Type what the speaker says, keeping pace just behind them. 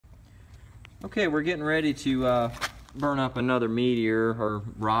Okay, we're getting ready to burn up another meteor or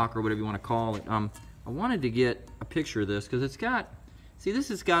rock or whatever you want to call it. I wanted to get a picture of this because it's got, see, this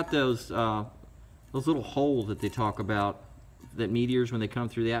has got those little holes that they talk about, that meteors, when they come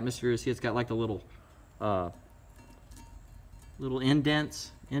through the atmosphere, see, it's got like the little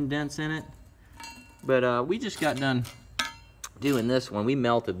indents in it. But we just got done doing this one. We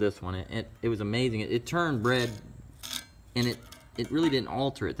melted this one. It was amazing. It turned red, and it really didn't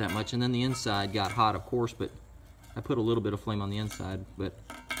alter it that much. And then the inside got hot, of course, but I put a little bit of flame on the inside. But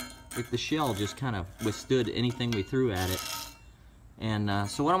the shell just kind of withstood anything we threw at it. And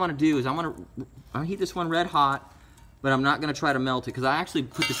so what I'm going to do is I'm going to heat this one red hot, but I'm not going to try to melt it, because I actually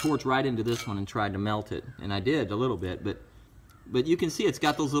put the torch right into this one and tried to melt it, and I did a little bit, but you can see it's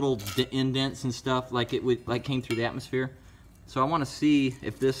got those little indents and stuff, like it came through the atmosphere. So I want to see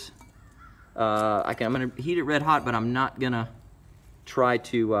if this I'm going to heat it red hot, but I'm not going to try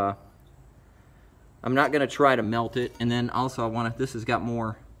to melt it. And then also this has got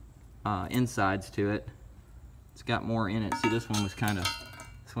more insides to it. It's got more in it. See, this one is kind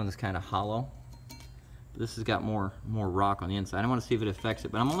of hollow. This has got more rock on the inside. I want to see if it affects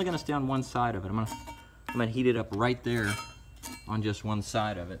it, but I'm only going to stay on one side of it. I'm going to heat it up right there on just one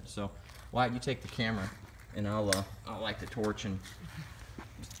side of it. So, Wyatt, you take the camera, and I'll light the torch and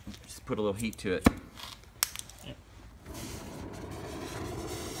just put a little heat to it.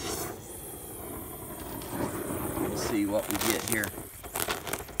 We'll see what we get here.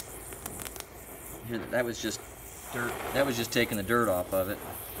 That was just dirt. That was just taking the dirt off of it.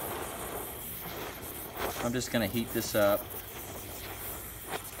 I'm just going to heat this up.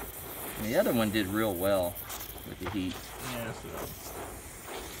 And the other one did real well with the heat. Yeah,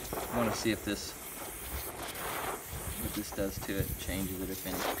 I want to see what this does to it, changes it if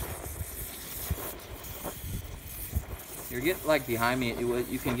any. Here, get like behind me.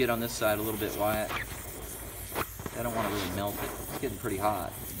 You can get on this side a little bit, Wyatt. I don't want to really melt it. It's getting pretty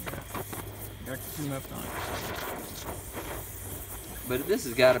hot. Got some up on it. But this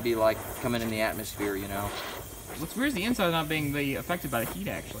has got to be like coming in the atmosphere, you know. What's weird is the inside not being affected by the heat,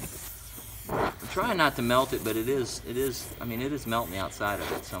 actually. I'm trying not to melt it, but it is. I mean, it is melting the outside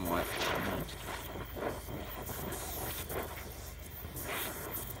of it somewhat.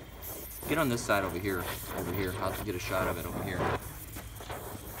 Get on this side over here. I'll get a shot of it over here.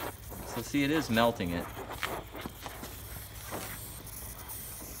 So see, it is melting it.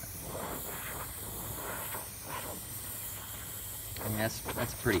 I mean,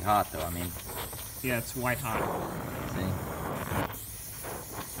 that's pretty hot, though. I mean, yeah, it's white hot. See?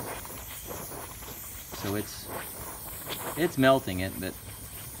 So it's melting it, but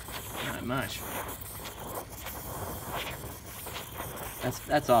Not much.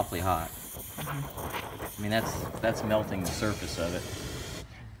 that's awfully hot. I mean, that's melting the surface of it.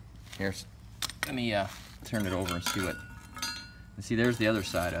 Here, let me turn it over and see what. And see, there's the other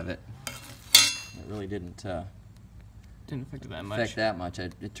side of it. It really didn't affect it that much.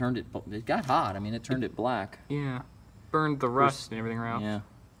 It got hot. I mean, it turned it black. Yeah, burned the rust and everything around. Yeah.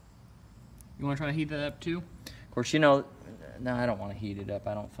 You want to try to heat that up too? Of course, you know, no, I don't want to heat it up,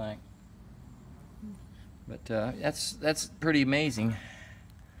 I don't think. But that's pretty amazing.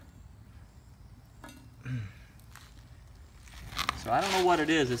 So I don't know what it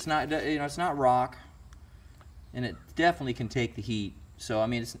is. It's not, you know, it's not rock, and it definitely can take the heat. So I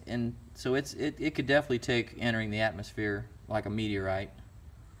mean, it could definitely take entering the atmosphere like a meteorite.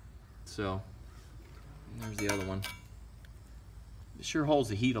 So there's the other one. It sure holds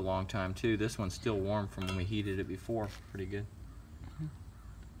the heat a long time too. This one's still warm from when we heated it before. Pretty good.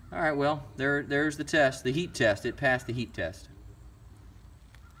 All right, well, there's the test, the heat test. It passed the heat test.